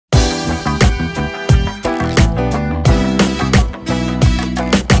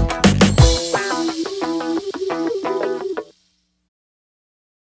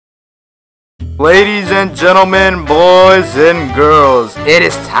Ladies and gentlemen, boys and girls, it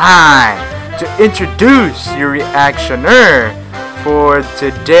is time to introduce your reactioner for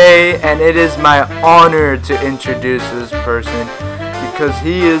today, and it is my honor to introduce this person because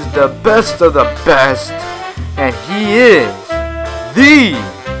he is the best of the best, and he is the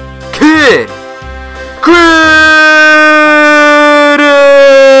Kid Critic!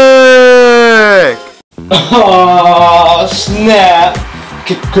 Oh snap!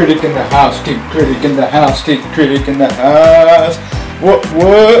 Kid Critic in the house, Kid Critic in the house, Kid Critic in the house.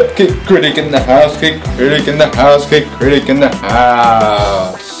 What? Kid Critic in the house, Kid Critic in the house, Kid Critic in the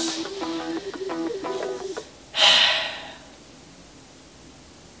house.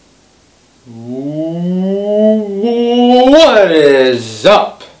 What is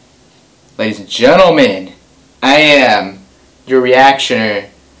up? Ladies and gentlemen, I am your reactioner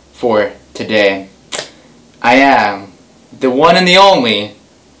for today. I am the one and the only,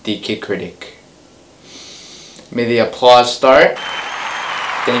 the Kid Critic. May the applause start.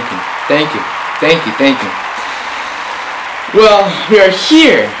 Thank you, thank you, thank you, thank you. Well, we are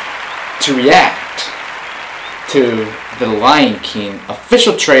here to react to the Lion King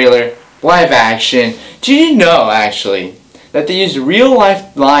official trailer, live action. Did you know, actually, that they use real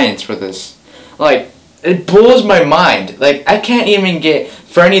life lions for this? Like, it blows my mind. Like, I can't even get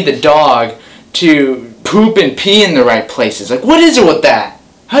Fernie the dog to poop and pee in the right places. Like, what is it with that?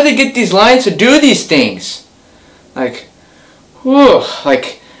 How do they get these lions to do these things? Like, whew,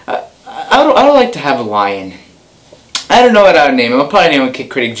 like, I don't like to have a lion. I don't know what I would name him. I'll probably name him Kid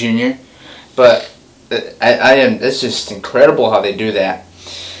Critic Jr. But it's just incredible how they do that.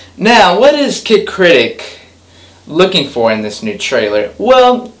 Now, what is Kid Critic looking for in this new trailer?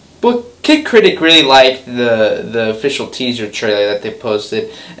 Well, Kid Critic really liked the official teaser trailer that they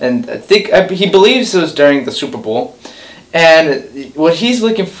posted, and he believes it was during the Super Bowl. And what he's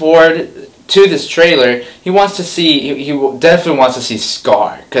looking forward to this trailer, he definitely wants to see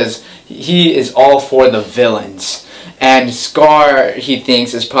Scar, because he is all for the villains. And Scar, he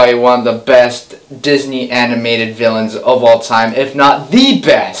thinks, is probably one of the best Disney animated villains of all time, if not the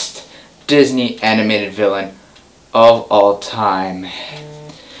best Disney animated villain of all time.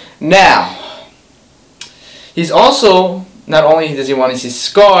 Now, he's also, not only does he want to see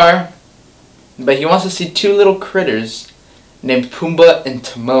Scar, but he wants to see two little critters named Pumbaa and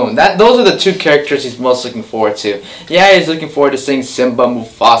Timon. Those are the two characters he's most looking forward to. Yeah, he's looking forward to seeing Simba,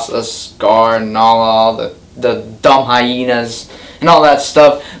 Mufasa, Scar, Nala, the dumb hyenas, and all that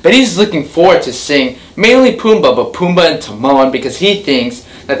stuff. But he's looking forward to seeing mainly Pumbaa, but Pumbaa and Timon, because he thinks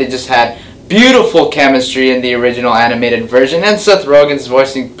that they just had beautiful chemistry in the original animated version, and Seth Rogen's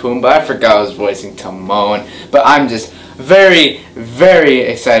voicing Pumbaa. I forgot I was voicing Timon, but I'm just very, very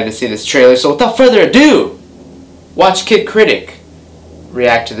excited to see this trailer. So without further ado, watch Kid Critic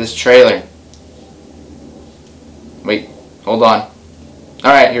react to this trailer. Wait, hold on.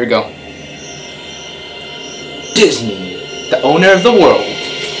 Alright, here we go. Disney, the owner of the world.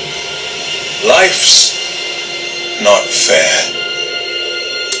 Life's not fair,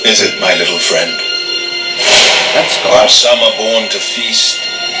 is it, my little friend? That's Scar. While some are born to feast,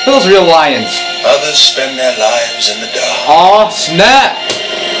 Those real lions. others spend their lives in the dark. Aw, snap!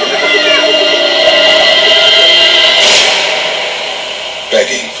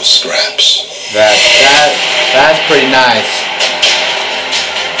 Begging for scraps. That's pretty nice.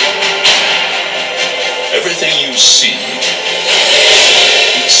 Everything you see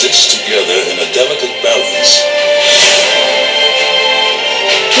exists together in a delicate balance.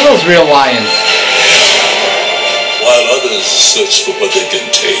 Look at those real lions. While others search for what they can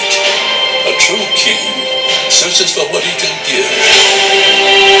take, a true king searches for what he can give.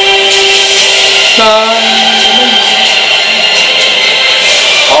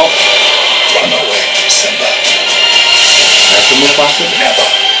 Oh. Run away, Simba. That's the Mufasa. Never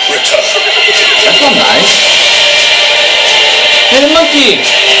return. That's not nice. Hey, the monkey!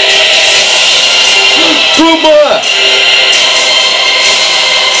 Pumbaa!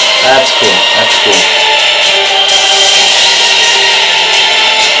 That's cool. That's cool.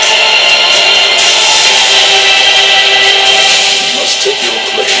 You must take your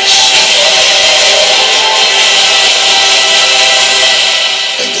place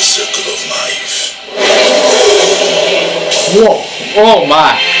in the circle of life. Whoa! Oh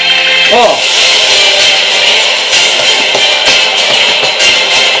my! Oh!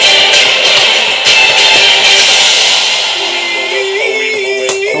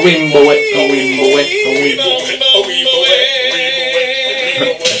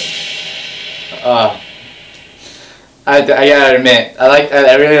 I gotta admit,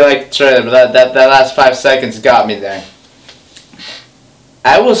 I really like the trailer, but that last 5 seconds got me there.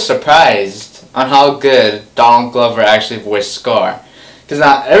 I was surprised on how good Donald Glover actually voiced Scar. Because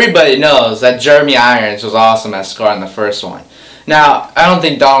now everybody knows that Jeremy Irons was awesome as Scar in the first one. Now, I don't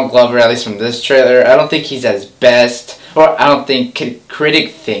think Donald Glover, at least from this trailer, I don't think he's as best, or I don't think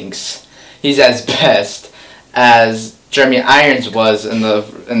critic thinks he's as best as Jeremy Irons was in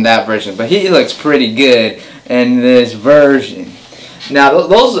that version. But he looks pretty good in this version. Now,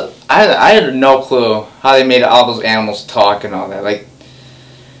 those I had no clue how they made all those animals talk and all that. Like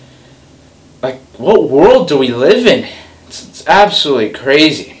what world do we live in? It's absolutely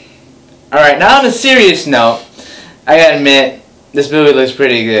crazy. Alright, now on a serious note, I gotta admit, this movie looks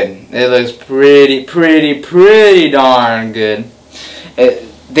pretty good. It looks pretty darn good.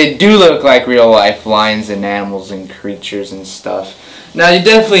 They do look like real life lions and animals and creatures and stuff. Now you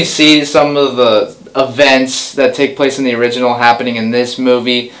definitely see some of the events that take place in the original happening in this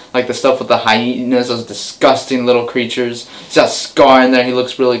movie, like the stuff with the hyenas, those disgusting little creatures. He's got Scar in there, he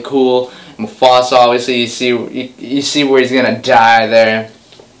looks really cool. Mufasa, obviously, you see where he's gonna die there,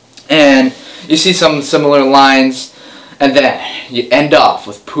 and you see some similar lines, and then you end off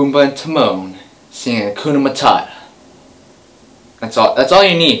with Pumbaa and Timon singing Hakuna Matata. That's all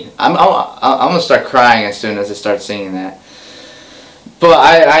you need. I'm gonna start crying as soon as I start singing that. But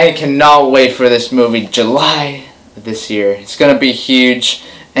I cannot wait for this movie, July of this year. It's gonna be huge.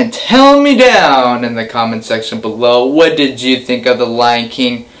 And tell me down in the comment section below, what did you think of the Lion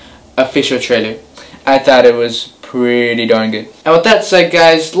King official trailer? I thought it was pretty darn good. And with that said,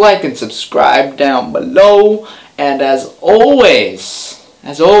 guys, like and subscribe down below. And as always,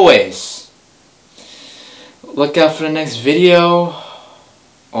 look out for the next video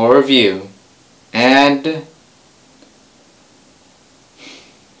or review. And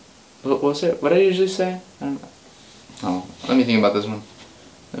what was it? What did I usually say? I don't know. Oh, let me think about this one.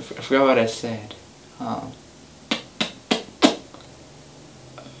 I forgot what I said.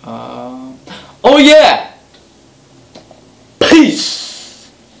 Oh yeah! Peace!